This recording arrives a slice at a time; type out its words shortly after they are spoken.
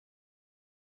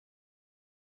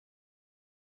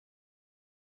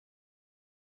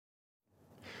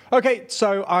Okay,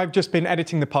 so I've just been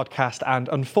editing the podcast and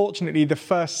unfortunately the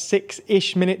first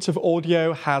 6-ish minutes of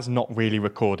audio has not really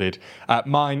recorded.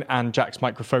 Mine and Jack's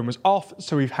microphone was off,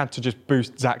 so we've had to just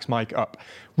boost Zach's mic up.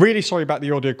 Really sorry about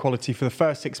the audio quality for the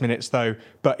first 6 minutes though,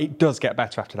 but it does get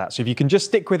better after that. So if you can just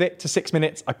stick with it to 6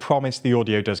 minutes, I promise the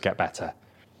audio does get better.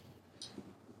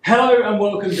 Hello and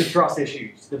welcome to Trust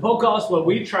Issues, the podcast where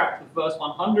we track the first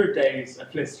 100 days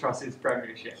of Liz Truss's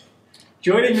premiership.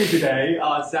 Joining me today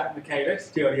are Zach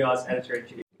Michaelis, TLDR's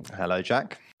editor-in-chief. Hello,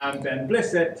 Jack. And Ben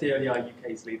Blissett, TLDR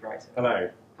UK's lead writer. Hello.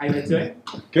 How are you doing?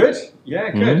 Good.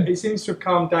 Yeah, good. Mm-hmm. It seems to have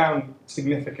calmed down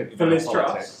significantly. For Liz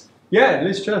Truss? Yeah,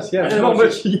 Liz Truss, yeah. Not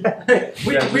much. We've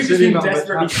just been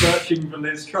desperately searching for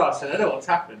Liz Truss, and I don't know what's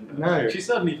happened. No. She's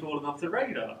suddenly fallen off the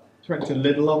radar. She went to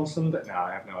Lidl on Sunday. No,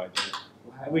 I have no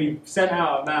idea. We sent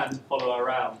out a man to follow her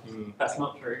around. That's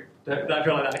not true. I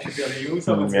feel like that should be illegal.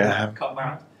 Someone's going to come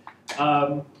around.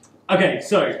 Okay,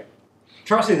 so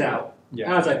Truss is out,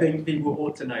 as I think people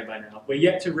ought to know by now. We're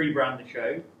yet to rebrand the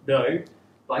show, though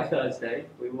by Thursday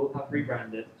we will have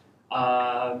rebranded.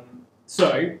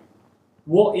 So,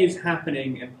 what is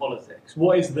happening in politics?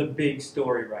 What is the big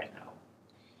story right now?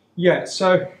 Yeah,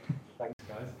 so... Thanks,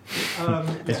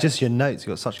 guys. It's just your notes.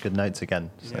 You've got such good notes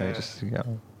again. So just...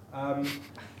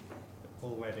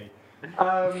 Already.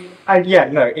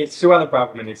 It's Suella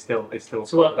Braverman is still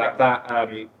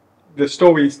the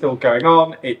story is still going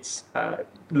on. It's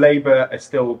Labour are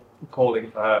still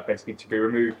calling for her basically to be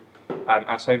removed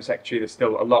as Home Secretary. There's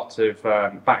still a lot of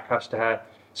backlash to her.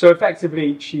 So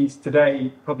effectively, she's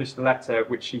today published a letter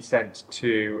which she sent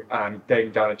to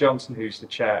Dame Diana Johnson, who's the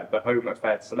chair of the Home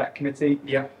Affairs Select Committee.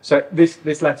 Yeah. So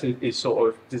this letter is sort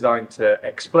of designed to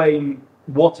explain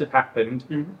what had happened,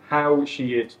 how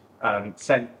she had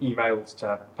sent emails to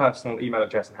her personal email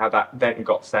address, and how that then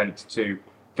got sent to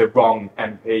the wrong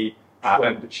MP.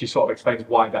 And she sort of explains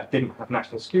why that didn't have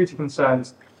national security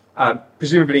concerns,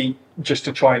 presumably just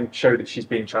to try and show that she's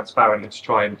being transparent and to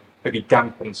try and maybe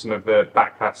dampen some of the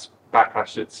backlash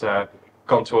that's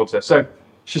gone towards her. So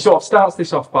she sort of starts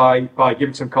this off by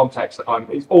giving some context.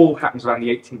 It all happens around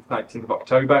the 18th, 19th of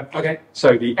October. Okay.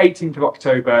 So the 18th of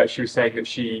October, she was saying that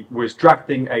she was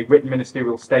drafting a written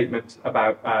ministerial statement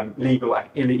about legal and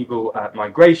illegal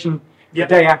migration. Yep.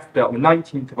 The day after, on the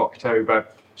 19th of October,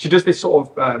 she does this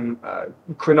sort of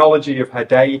chronology of her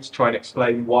day to try and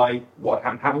explain why what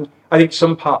happened. I think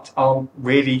some parts aren't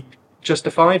really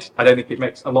justified. I don't think it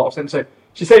makes a lot of sense. So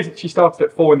she says that she started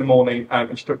at 4 a.m.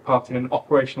 And she took part in an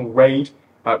operational raid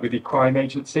with the crime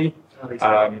agency. It's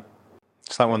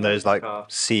like one of those like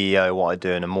CEO what I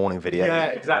do in a morning video. Yeah,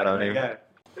 exactly.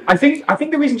 I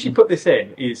think the reason she put this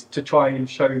in is to try and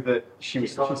show that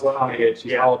she's tired,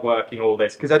 she's hardworking, all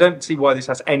this, because I don't see why this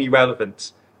has any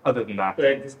relevance other than that.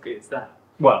 It's that.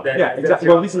 Well, exactly.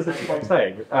 Well, this is what I'm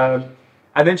saying.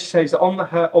 And then she says that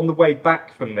on the way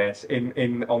back from this,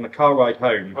 on the car ride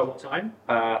home. At what time?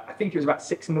 I think it was about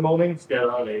 6 a.m. Still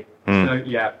early.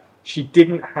 So she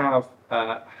didn't have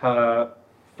her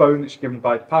phone that she'd given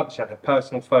by the department. She had her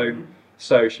personal phone,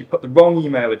 so she put the wrong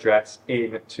email address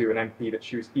in to an MP that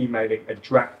she was emailing the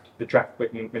draft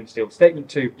written ministerial statement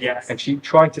to. Yes. And she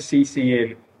tried to CC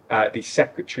in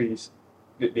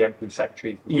the MP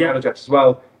secretary's email address as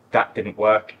well. That didn't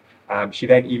work. She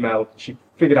then she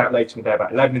figured out later in the day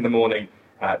about 11 in the morning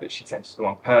that she'd sent it to the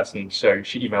wrong person, so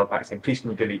she emailed back saying, please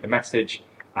can you delete the message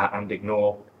and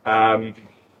ignore.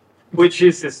 Which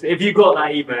is just, if you got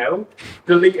that email,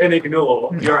 delete and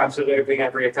ignore, you're absolutely opening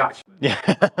every attachment. Yeah.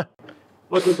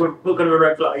 What kind of a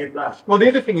red flag is that? Well, the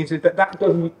other thing is that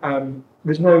doesn't,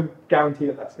 there's no guarantee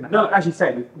that's going to happen. No, as you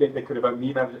say, they could have opened the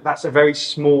email. That's a very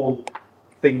small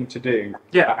thing to do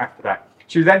after that.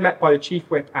 She was then met by the Chief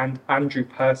Whip and Andrew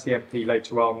Percy MP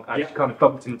later on, and she kind of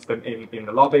bumped into them in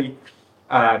the lobby.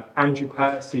 Andrew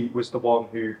Percy was the one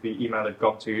who the email had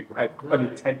gone to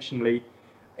unintentionally.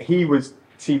 He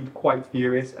seemed quite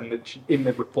furious, and that she, in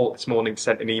the report this morning,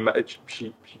 sent an email.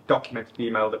 She documented the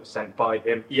email that was sent by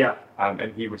him. Yeah.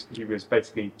 And he was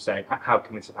basically saying, "How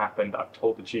can this have happened? I've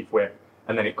told the Chief Whip,"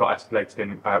 and then it got escalated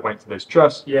and went to Liz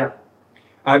Truss. Yeah.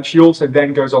 She also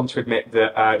then goes on to admit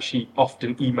that she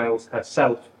often emails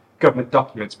herself government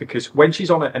documents, because when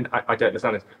she's on and I don't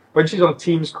understand this, when she's on a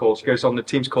Teams call, she goes on the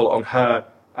Teams call on her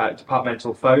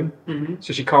departmental phone,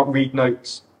 so she can't read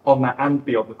notes on that and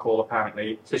be on the call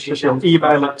apparently. So she'll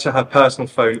email it to her personal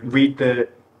phone, read the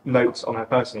notes on her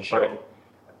personal phone.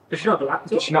 Does she not have a laptop?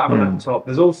 Does she not have a laptop?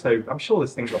 There's also, I'm sure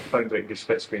there's things on phones where you can do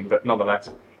split screen, but nonetheless.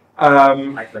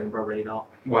 iPhone probably not.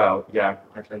 Well, yeah.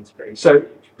 iPhone's pretty. So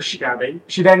she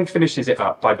then finishes it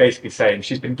up by basically saying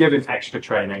she's been given extra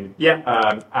training. Yeah.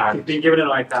 And she's been given an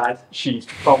iPad. She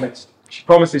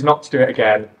promises not to do it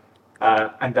again.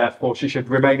 and therefore she should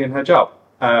remain in her job.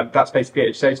 That's basically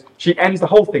it. So she ends the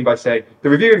whole thing by saying, the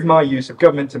review of my use of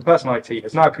government and personal IT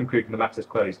has now concluded and the matter's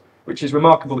closed, which is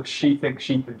remarkable that she thinks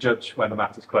she can judge when the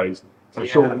matter's closed. So I'm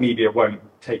sure the media won't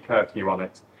take her view on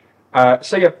it.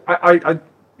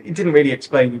 It didn't really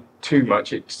explain too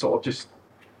much. It sort of just,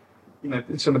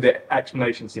 some of the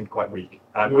explanations seemed quite weak.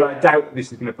 But I doubt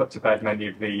this is going to put to bed many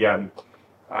of the,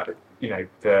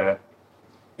 the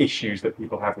issues that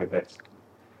people have with this.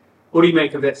 What do you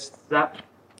make of this, Zach?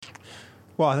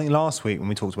 Well, I think last week when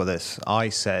we talked about this, I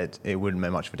said it wouldn't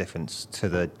make much of a difference to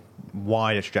the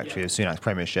wider trajectory of Sunak's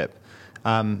premiership.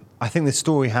 I think this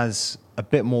story has a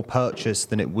bit more purchase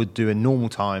than it would do in normal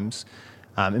times.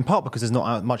 In part because there's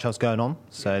not much else going on,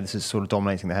 so this is sort of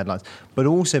dominating the headlines. But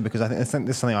also because I think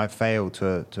this is something I failed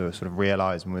to sort of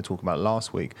realise when we were talking about it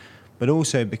last week. But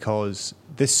also because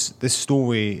this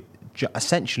story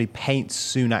essentially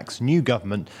paints Sunak's new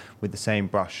government with the same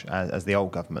brush as the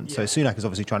old government. Yeah. So Sunak is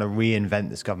obviously trying to reinvent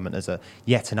this government as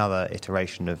yet another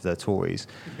iteration of the Tories.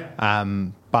 Yeah.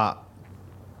 But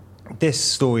this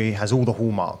story has all the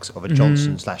hallmarks of a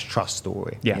Johnson/Truss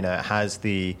story. Yeah. It has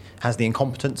the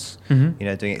incompetence, doing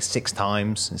it 6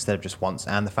 times instead of just once,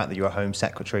 and the fact that you're a Home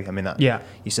Secretary. I mean, you're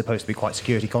supposed to be quite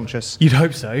security conscious. You'd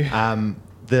hope so.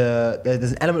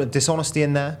 There's an element of dishonesty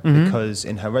in there because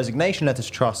in her resignation letter to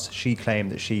Truss, she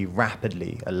claimed that she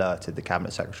rapidly alerted the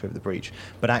Cabinet Secretary of the breach.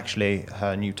 But actually,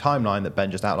 her new timeline that Ben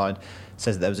just outlined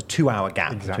says that there was a 2-hour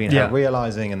gap between her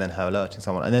realising and then her alerting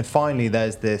someone. And then finally,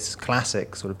 there's this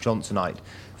classic sort of Johnsonite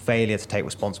failure to take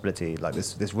responsibility, like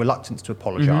this reluctance to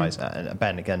apologise. And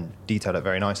Ben, again, detailed it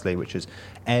very nicely, which is,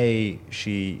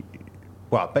 basically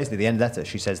at the end of the letter,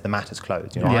 she says the matter's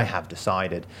closed. I have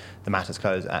decided the matter's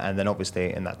closed. And then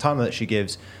obviously in that time that she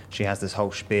gives, she has this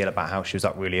whole spiel about how she was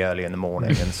up really early in the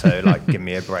morning. And so, give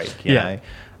me a break, you know.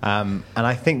 And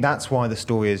I think that's why the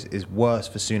story is worse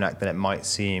for Sunak than it might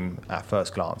seem at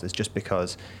first glance. It's just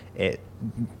because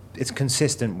it's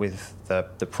consistent with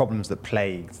the problems that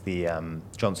plagued the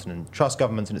Johnson and Truss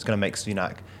governments, and it's going to make it's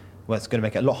going to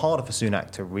make it a lot harder for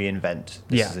Sunak to reinvent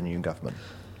this as a new government.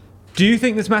 Do you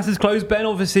think this matter's closed, Ben?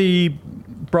 Obviously,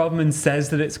 Braverman says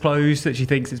that it's closed, that she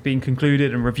thinks it's been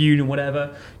concluded and reviewed and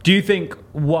whatever. Do you think,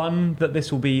 one, that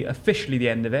this will be officially the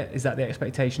end of it? Is that the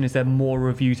expectation? Is there more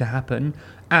review to happen?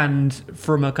 And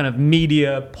from a kind of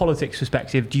media politics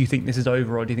perspective, do you think this is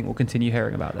over, or do you think we'll continue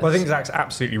hearing about this? Well, I think Zach's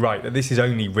absolutely right that this is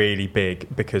only really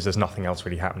big because there's nothing else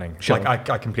really happening. Sure. I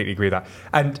completely agree with that.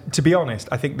 And to be honest,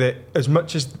 I think that as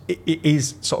much as it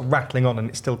is sort of rattling on and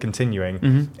it's still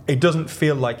continuing, it doesn't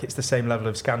feel like it's the same level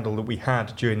of scandal that we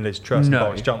had during Liz Truss and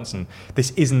Boris Johnson.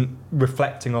 This isn't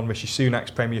reflecting on Rishi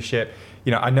Sunak's premiership.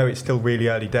 I know it's still really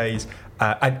early days.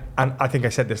 And I think I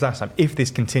said this last time, if this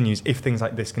continues, if things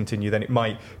like this continue, then it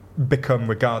might become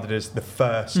regarded as the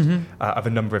first of a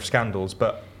number of scandals.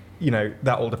 But,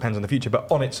 that all depends on the future.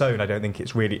 But on its own, I don't think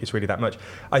it's really that much.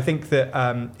 I think that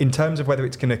in terms of whether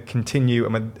it's going to continue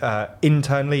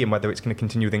internally and whether it's going to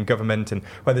continue within government and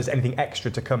whether there's anything extra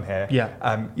to come here,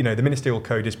 the ministerial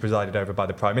code is presided over by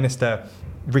the Prime Minister.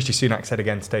 Rishi Sunak said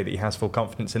again today that he has full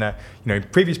confidence in her.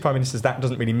 Previous Prime Ministers, that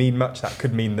doesn't really mean much. That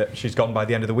could mean that she's gone by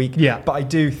the end of the week. Yeah. But I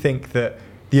do think that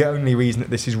the only reason that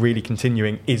this is really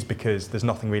continuing is because there's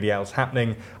nothing really else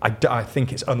happening. I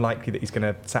think it's unlikely that he's going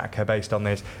to sack her based on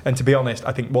this. And to be honest,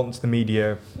 I think once the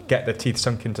media get their teeth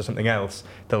sunk into something else,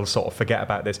 they'll sort of forget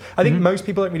about this. I think most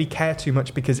people don't really care too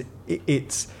much because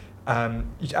it's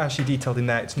as she detailed in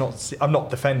there, it's not. I'm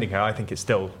not defending her. I think it's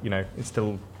still,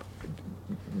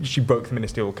 she broke the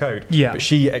ministerial code. Yeah. But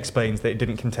she explains that it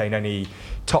didn't contain any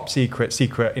top secret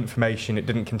information. It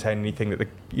didn't contain anything that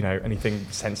anything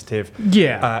sensitive.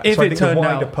 Yeah. So I think the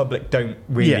wider public don't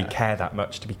really care that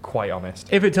much, to be quite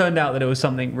honest. If it turned out that it was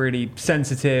something really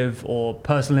sensitive or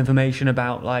personal information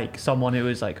about someone who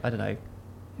was I don't know,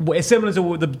 it's similar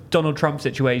to the Donald Trump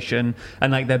situation,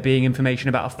 and there being information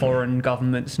about a foreign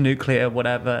government's nuclear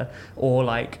whatever, or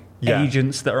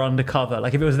agents that are undercover.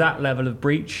 If it was that level of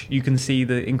breach, you can see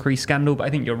the increased scandal. But I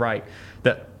think you're right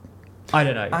that I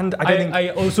don't know. And I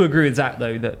also agree with Zach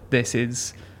though that this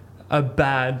is a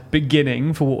bad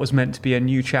beginning for what was meant to be a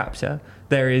new chapter.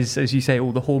 There is, as you say,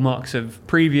 all the hallmarks of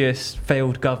previous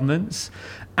failed governments,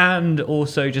 and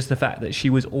also just the fact that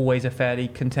she was always a fairly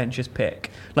contentious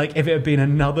pick. If it had been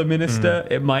another minister,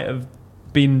 it might have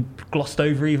been glossed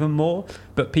over even more,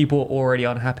 but people were already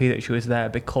unhappy that she was there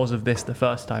because of this the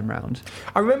first time round.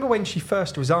 I remember when she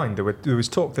first resigned, there was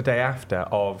talk the day after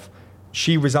of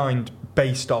she resigned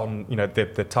based on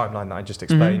the timeline that I just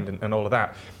explained and all of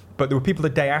that. but there were people the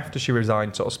day after she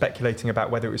resigned sort of speculating about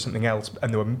whether it was something else,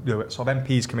 and there were sort of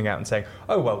MPs coming out and saying,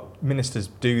 oh, well, ministers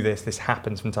do this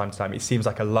happens from time to time. It seems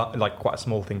like quite a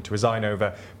small thing to resign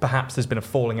over. Perhaps there's been a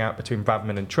falling out between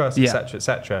Braverman and Truss, etc.,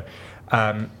 etc.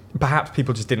 Perhaps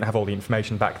people just didn't have all the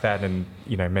information back then, and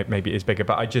maybe it is bigger.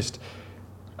 But I just,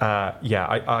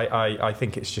 I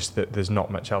think it's just that there's not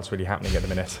much else really happening at the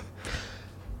minute.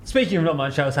 Speaking of not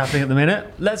much else happening at the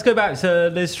minute, let's go back to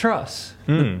Liz Truss,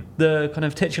 the kind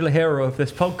of titular hero of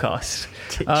this podcast.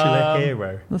 Titular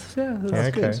hero? That's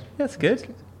okay. Good. That's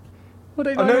good. What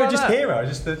do you know about just that? hero.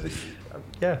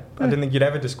 I didn't think you'd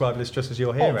ever describe Liz Truss as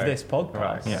your hero. Of this podcast.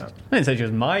 Right, yeah. I didn't say she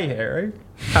was my hero.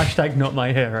 Hashtag not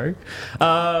my hero.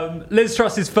 Liz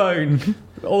Truss's phone.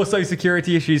 Also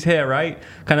security issues here, right?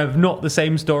 Kind of not the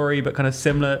same story, but kind of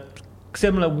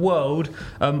similar world.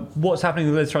 What's happening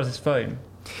with Liz Truss's phone?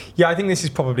 Yeah, I think this is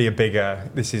probably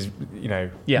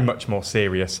much more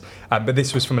serious. But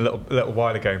this was from a little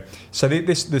while ago. So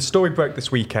the story broke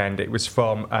this weekend. It was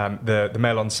from the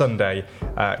Mail on Sunday.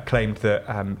 Claimed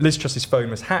that Liz Truss's phone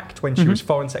was hacked when she was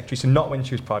Foreign Secretary, so not when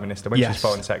she was Prime Minister, when she was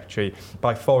Foreign Secretary,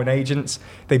 by foreign agents.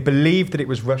 They believed that it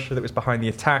was Russia that was behind the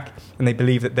attack, and they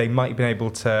believed that they might have been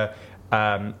able to...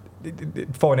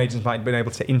 foreign agents might have been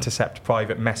able to intercept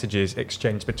private messages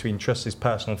exchanged between Truss's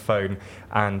personal phone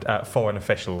and foreign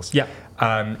officials. Yeah.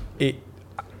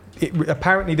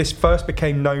 Apparently this first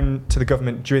became known to the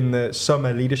government during the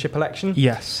summer leadership election.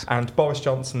 Yes. And Boris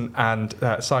Johnson and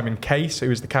Simon Case, who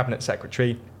was the cabinet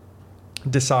secretary,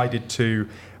 decided to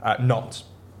not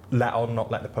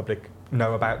let the public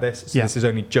know about this. So this has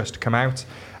only just come out.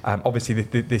 Obviously,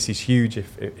 this is huge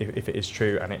if it is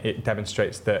true, and it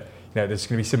demonstrates that there's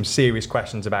going to be some serious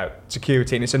questions about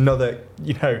security, and it's another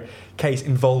case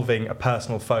involving a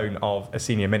personal phone of a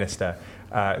senior minister.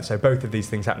 So both of these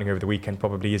things happening over the weekend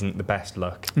probably isn't the best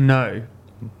luck. No,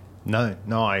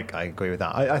 I agree with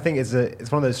that. I think it's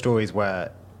one of those stories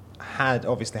where had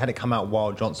it come out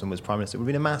while Johnson was Prime Minister, it would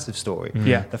have been a massive story.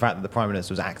 Yeah. The fact that the Prime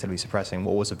Minister was actively suppressing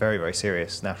what was a very, very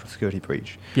serious national security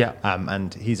breach. Yeah.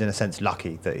 And he's in a sense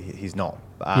lucky that he's not.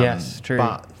 Yes, true.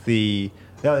 But the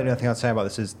other thing I'd say about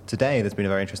this is today there's been a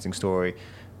very interesting story.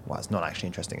 Well, it's not actually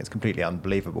interesting, it's completely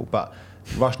unbelievable. But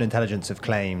Russian intelligence have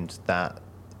claimed that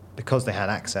because they had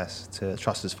access to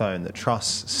Truss's phone, that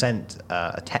Truss sent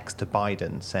a text to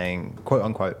Biden saying, quote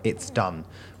unquote, "It's done,"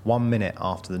 1 minute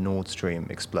after the Nord Stream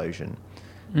explosion.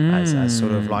 As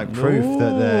sort of like proof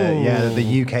that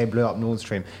the UK blew up Nord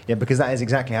Stream. Yeah, because that is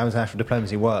exactly how international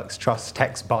diplomacy works. Truss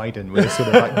texts Biden with a sort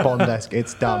of like Bond-esque,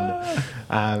 "It's done."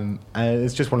 And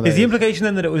it's just one of those. Is the implication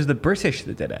then that it was the British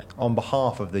that did it? On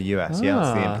behalf of the US,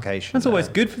 that's the implication. That's always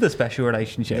good for the special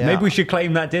relationship. Yeah. Maybe we should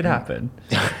claim that did happen.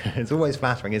 It's always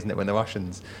flattering, isn't it, when the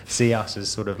Russians see us as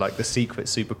sort of like the secret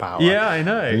superpower. Yeah, I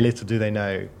know. Little do they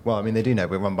know. Well, I mean, they do know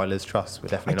we're run by Liz Truss. We're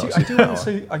definitely not a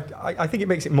superpower. I think it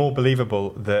makes it more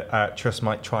believable that Truss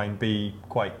might try and be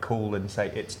quite cool and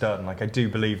say it's done. Like, I do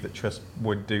believe that Truss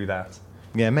would do that.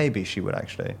 Yeah, maybe she would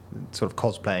actually. Sort of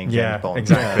cosplaying James Bond.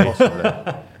 Exactly.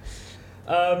 Yeah,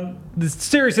 possibly. There's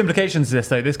serious implications to this,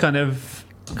 though. This kind of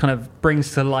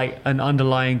brings to light an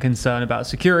underlying concern about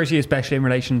security, especially in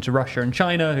relation to Russia and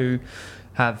China, who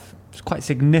have quite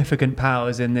significant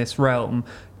powers in this realm.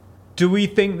 Do we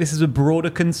think this is a broader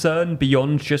concern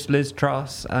beyond just Liz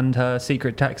Truss and her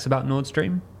secret texts about Nord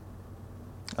Stream?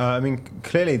 I mean,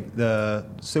 clearly the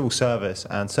civil service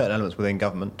and certain elements within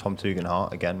government, Tom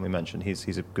Tugendhat, again, we mentioned,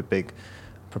 he's a good big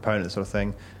proponent of this sort of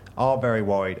thing, are very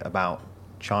worried about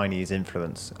Chinese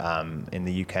influence in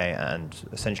the UK and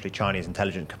essentially Chinese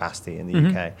intelligence capacity in the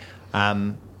UK.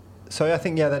 So I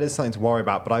think, that is something to worry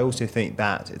about, but I also think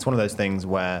that it's one of those things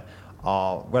where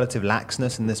our relative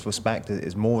laxness in this respect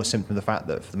is more a symptom of the fact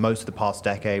that for most of the past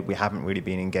decade we haven't really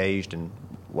been engaged in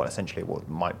what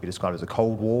might be described as a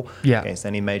Cold War against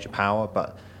any major power.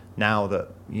 But now that,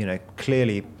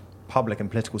 clearly public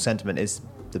and political sentiment is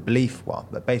the belief,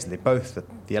 that basically both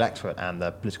the electorate and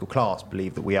the political class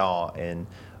believe that we are in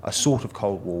a sort of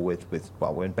Cold War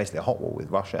we're in basically a hot war with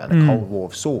Russia and a Cold War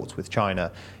of sorts with China,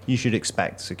 you should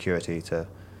expect security to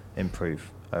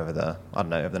improve over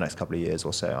the next couple of years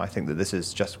or so. I think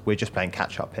that we're just playing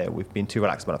catch up here. We've been too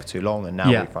relaxed about it for too long, and now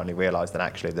we finally realise that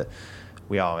actually that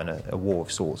we are in a war of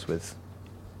sorts with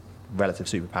relative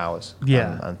superpowers,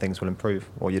 and things will improve,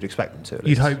 or you'd expect them to. At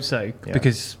least. You'd hope so,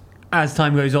 because as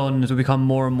time goes on, as we become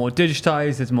more and more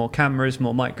digitised, there's more cameras,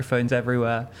 more microphones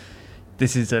everywhere.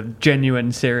 This is a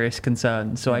genuine, serious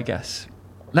concern. So I guess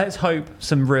let's hope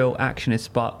some real action is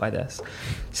sparked by this.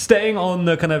 Staying on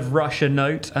the kind of Russia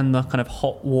note and the kind of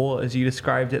hot war, as you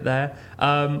described it there,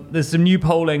 there's some new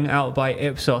polling out by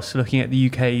Ipsos looking at the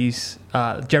UK's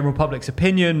general public's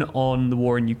opinion on the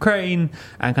war in Ukraine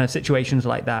and kind of situations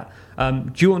like that.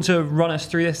 Do you want to run us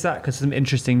through this, Zach? Because some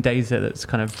interesting data that's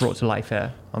kind of brought to life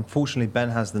here. Unfortunately, Ben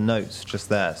has the notes just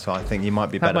there, so I think you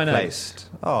might be better placed.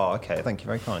 Oh, okay. Thank you.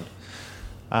 Very kind.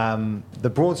 The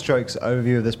broad strokes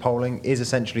overview of this polling is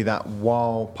essentially that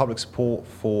while public support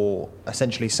for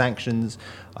essentially sanctions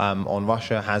on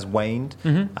Russia has waned,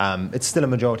 it's still a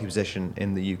majority position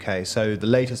in the UK. So the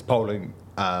latest polling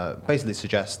basically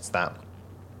suggests that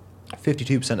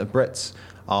 52% of Brits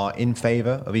are in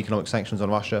favour of economic sanctions on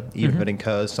Russia, even if it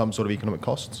incurs some sort of economic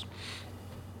costs,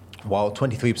 while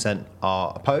 23%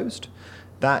 are opposed.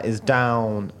 That is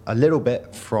down a little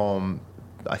bit from,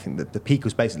 I think that the peak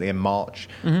was basically in March,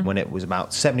 when it was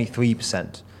about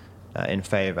 73% in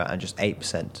favour and just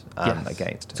 8%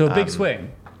 against. So a big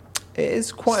swing. It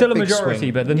is quite still a big majority,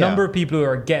 swing. but the number of people who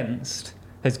are against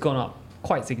has gone up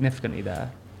quite significantly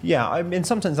there. Yeah, I mean, in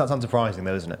some sense that's unsurprising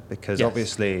though, isn't it? Because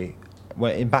obviously,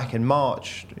 back in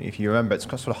March, if you remember, it's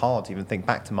sort of hard to even think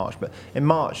back to March, but in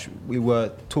March we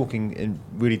were talking in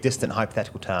really distant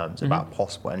hypothetical terms about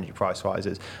possible energy price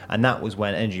rises, and that was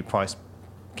when energy price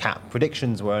cap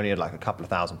predictions were only at like a couple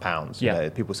of £1,000s. You know,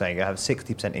 people saying you have a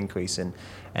 60% increase in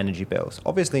energy bills.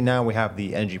 Obviously now we have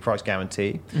the energy price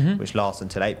guarantee, which lasts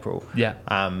until April.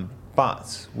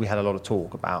 But we had a lot of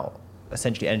talk about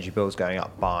essentially energy bills going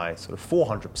up by sort of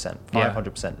 400%,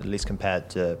 500%, at least compared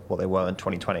to what they were in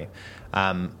 2020.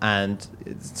 And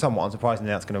it's somewhat unsurprisingly,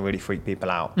 that's going to really freak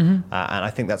people out. And I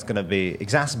think that's going to be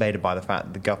exacerbated by the fact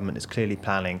that the government is clearly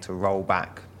planning to roll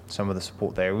back some of the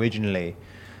support they originally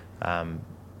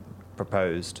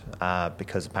proposed,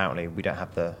 because apparently we don't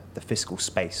have the fiscal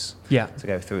space to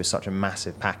go through such a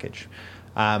massive package.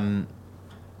 So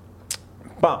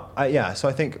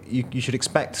I think you should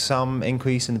expect some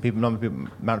increase in the amount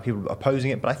of people opposing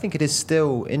it, but I think it is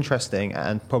still interesting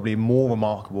and probably more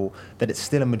remarkable that it's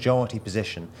still a majority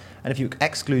position. And if you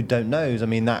exclude don't knows, I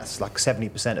mean, that's like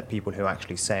 70% of people who are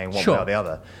actually saying one way or the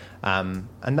other. And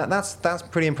that's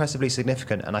pretty impressively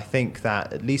significant. And I think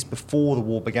that at least before the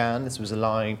war began, this was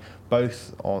lying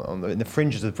both in the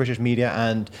fringes of the British media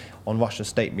and on Russian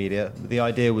state media. The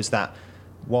idea was that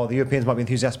while the Europeans might be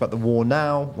enthusiastic about the war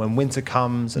now, when winter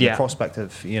comes and the prospect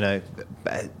of,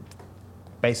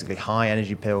 basically high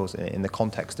energy bills in the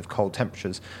context of cold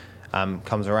temperatures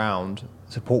comes around,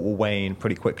 support will wane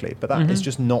pretty quickly. But that is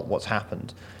just not what's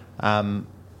happened.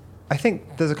 I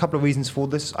think there's a couple of reasons for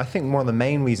this. I think one of the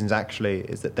main reasons actually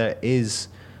is that there is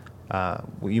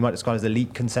what you might describe as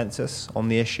elite consensus on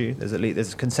the issue.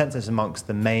 There's a consensus amongst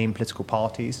the main political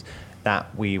parties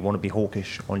that we want to be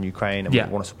hawkish on Ukraine and we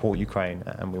want to support Ukraine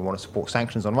and we want to support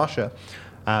sanctions on Russia.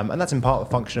 And that's in part a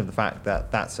function of the fact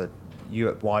that that's a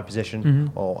Europe-wide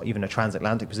position or even a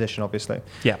transatlantic position, obviously.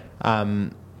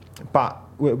 But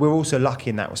we're also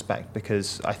lucky in that respect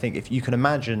because I think if you can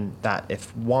imagine that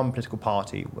if one political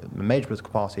party, a major political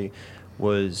party,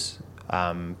 was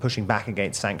pushing back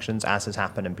against sanctions, as has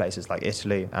happened in places like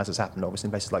Italy, as has happened obviously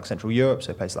in places like Central Europe,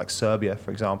 so places like Serbia, for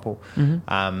example,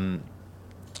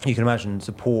 you can imagine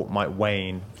support might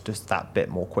wane just that bit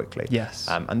more quickly.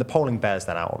 And the polling bears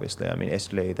that out, obviously. I mean,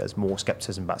 Italy, there's more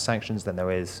scepticism about sanctions than there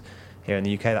is here in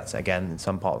the UK. That's, again, in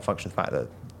some part a function of the fact that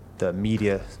the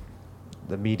media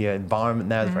environment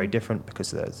there is very different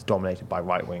because it's dominated by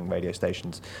right-wing radio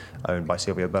stations owned by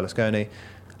Silvio Berlusconi.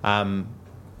 So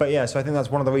I think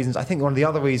that's one of the reasons. I think one of the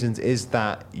other reasons is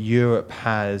that Europe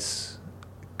has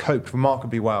coped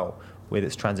remarkably well with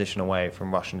its transition away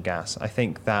from Russian gas. I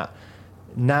think that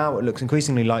now it looks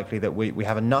increasingly likely that we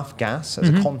have enough gas as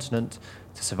a continent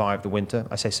to survive the winter.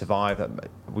 I say survive,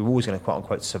 we're always going to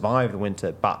quote-unquote survive the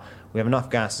winter, but we have enough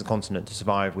gas as a continent to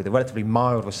survive with a relatively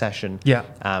mild recession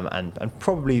and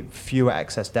probably fewer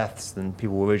excess deaths than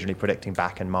people were originally predicting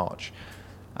back in March.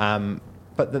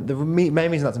 But the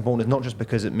main reason that's important is not just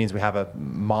because it means we have a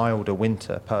milder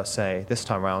winter per se this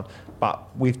time around, but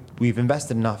we've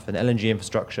invested enough in LNG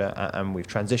infrastructure and we've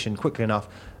transitioned quickly enough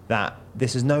that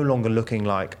this is no longer looking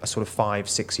like a sort of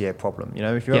 5-6 year problem.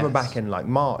 If you remember back in like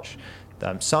March,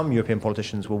 some European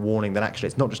politicians were warning that actually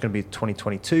it's not just going to be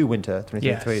 2022 winter,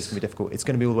 2023 is going to be difficult, it's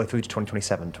going to be all the way through to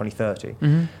 2027, 2030.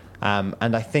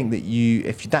 And I think that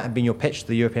if that had been your pitch to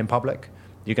the European public,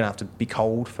 you're going to have to be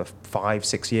cold for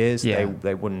 5-6 years,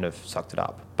 they wouldn't have sucked it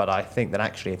up. But I think that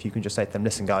actually if you can just say to them,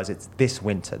 listen guys, it's this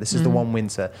winter, this is the one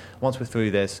winter, once we're through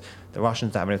this, the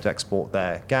Russians don't have able to export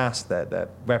their gas, their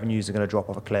revenues are going to drop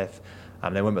off a cliff,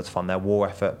 they won't be able to fund their war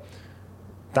effort.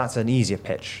 that's an easier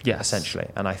pitch, essentially.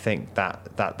 And I think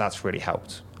that's really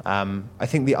helped. I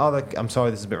think the other, I'm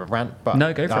sorry, this is a bit of a rant, but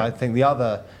no, go for I it. think the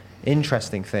other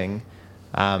interesting thing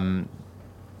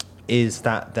is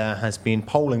that there has been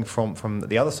polling from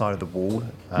the other side of the wall,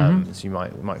 as you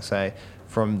might say,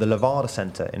 from the Levada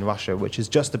Center in Russia, which is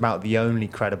just about the only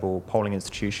credible polling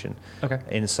institution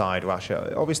inside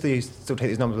Russia. Obviously, you still take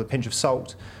these numbers with a pinch of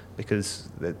salt, because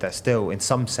they're still, in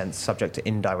some sense, subject to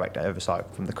indirect oversight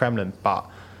from the Kremlin. But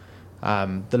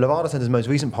the Levada Center's most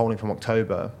recent polling from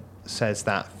October says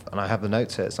that, and I have the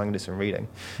notes here, so I'm going to do some reading,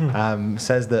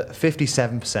 says that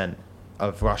 57%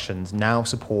 of Russians now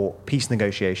support peace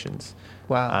negotiations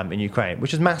in Ukraine,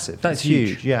 which is massive. That's it's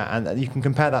huge. Yeah, and you can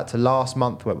compare that to last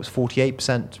month, where it was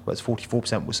 48%, whereas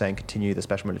 44% were saying continue the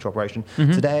special military operation.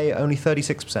 Today, only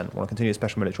 36% want to continue the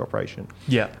special military operation.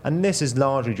 Yeah. And this is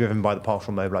largely driven by the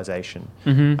partial mobilization.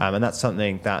 And that's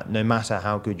something that, no matter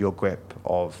how good your grip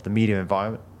of the media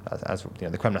environment, as you know,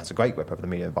 the Kremlin has a great grip over the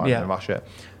media environment in Russia,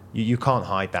 you can't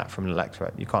hide that from an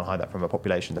electorate. You can't hide that from a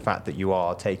population. The fact that you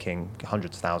are taking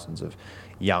hundreds of thousands of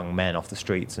young men off the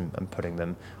streets and putting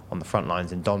them on the front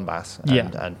lines in Donbass.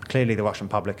 And clearly the Russian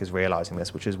public is realizing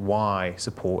this, which is why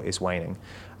support is waning.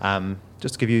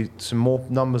 Just to give you some more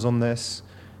numbers on this,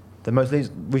 the most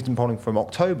recent polling from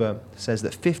October says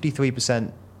that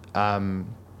 53%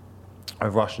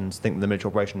 of Russians think the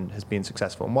military operation has been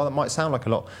successful. And while that might sound like a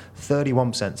lot,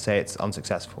 31% say it's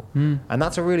unsuccessful. And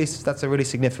that's a really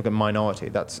significant minority.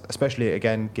 That's especially,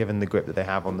 again, given the grip that they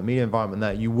have on the media environment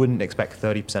there, you wouldn't expect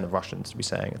 30% of Russians to be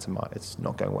saying it's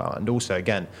not going well. And also,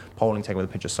 again, polling taken with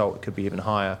a pinch of salt, it could be even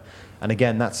higher. And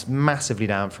again, that's massively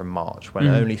down from March, when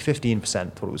only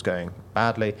 15% thought it was going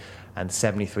badly and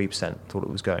 73% thought it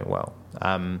was going well.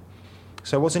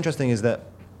 So what's interesting is that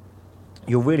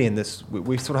you're really in this,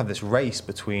 we sort of have this race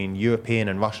between European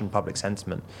and Russian public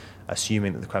sentiment,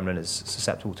 assuming that the Kremlin is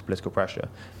susceptible to political pressure.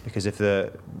 Because if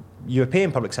the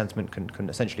European public sentiment can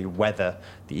essentially weather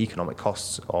the economic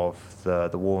costs of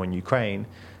the war in Ukraine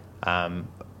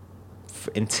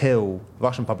until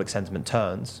Russian public sentiment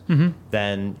turns,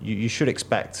 then you should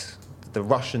expect the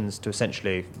Russians to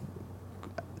essentially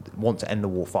want to end the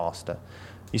war faster.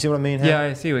 You see what I mean here? Yeah,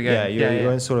 I see what you're going.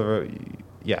 You're in sort of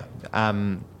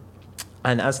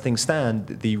and as things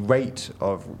stand, the rate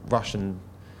of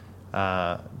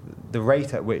the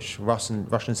rate at which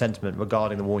Russian sentiment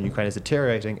regarding the war in Ukraine is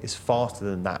deteriorating is faster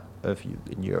than that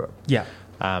in Europe. Yeah.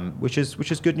 Which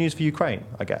is good news for Ukraine,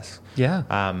 I guess.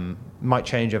 Yeah. Might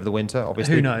change over the winter,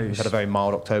 obviously. Who knows? We've had a very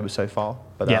mild October so far.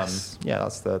 But that's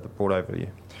the broad overview.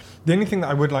 The only thing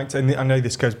that I would like to, and I know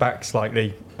this goes back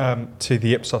slightly to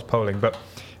the Ipsos polling, but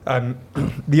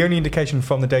the only indication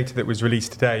from the data that was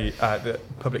released today that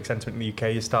public sentiment in the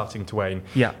UK is starting to wane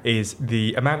is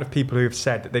the amount of people who have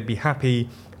said that they'd be happy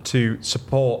to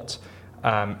support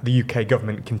the UK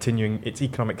government continuing its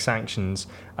economic sanctions,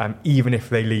 even if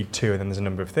they lead to, and then there's a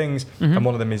number of things, and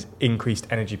one of them is increased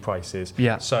energy prices.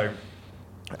 So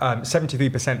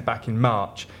 73% back in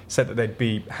March said that they'd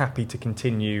be happy to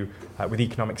continue with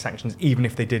economic sanctions even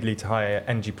if they did lead to higher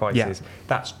energy prices.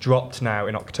 That's dropped now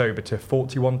in October to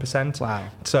 41%. Wow.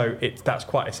 So that's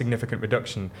quite a significant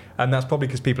reduction. And that's probably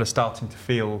because people are starting to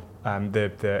feel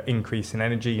the increase in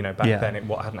energy. You know, back then it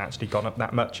hadn't actually gone up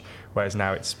that much, whereas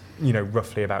now it's,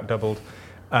 roughly about doubled.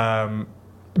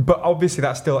 But obviously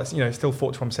that's still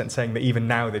 41% saying that even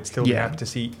now they'd still be happy to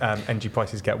see energy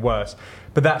prices get worse.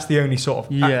 But that's the only sort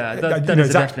of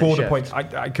Zach's border point.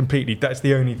 I completely. That's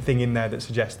the only thing in there that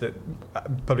suggests that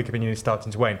public opinion is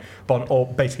starting to wane. But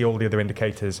on basically all the other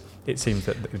indicators, it seems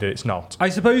that it's not. I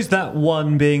suppose that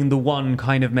one being the one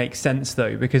kind of makes sense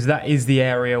though, because that is the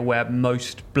area where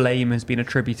most blame has been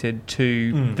attributed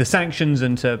to the sanctions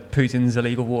and to Putin's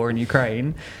illegal war in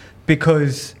Ukraine,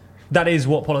 because that is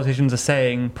what politicians are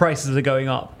saying. Prices are going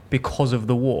up because of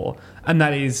the war. And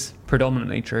that is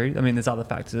predominantly true. I mean, there's other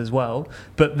factors as well.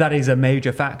 But that is a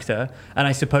major factor. And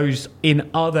I suppose in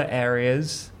other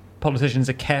areas, politicians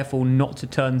are careful not to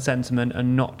turn sentiment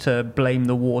and not to blame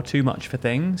the war too much for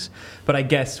things. But I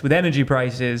guess with energy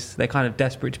prices, they're kind of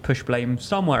desperate to push blame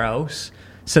somewhere else.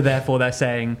 So therefore they're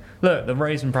saying, look, the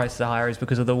reason prices are higher is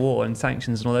because of the war and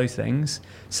sanctions and all those things.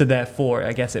 So therefore,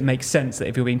 I guess it makes sense that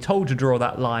if you're being told to draw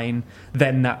that line,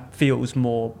 then that feels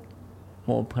more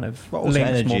kind of linked,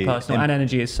 energy, more personal. And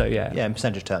energy is so, in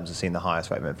percentage terms, has seen the highest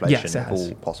rate of inflation of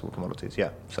all possible commodities.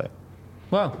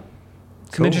 Well,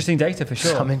 some interesting data for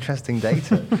sure. Some interesting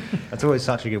data. That's always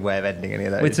such a good way of ending any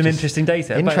of those. With some interesting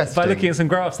data. By looking at some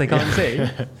graphs they can't see.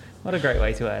 What a great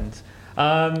way to end.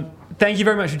 Thank you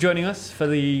very much for joining us for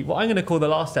what I'm going to call the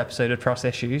last episode of Trust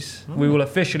Issues. We will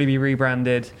officially be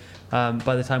rebranded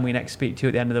by the time we next speak to you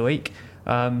at the end of the week.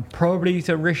 Probably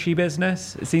to Rishi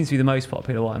Business. It seems to be the most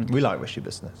popular one. We like Rishi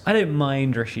Business. I don't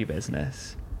mind Rishi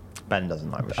Business. Ben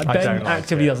doesn't like Rishi. Ben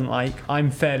actively doesn't like.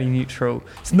 I'm fairly neutral.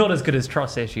 It's not as good as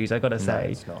Trust Issues, I gotta say. No,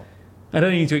 it's not. I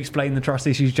don't need to explain the Trust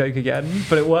Issues joke again,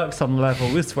 but it works on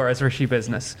levels, whereas Rishi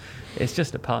Business, it's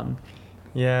just a pun.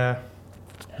 Yeah.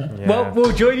 Well,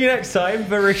 we'll join you next time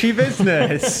for Rishi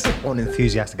Business. What an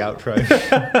enthusiastic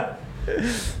outro.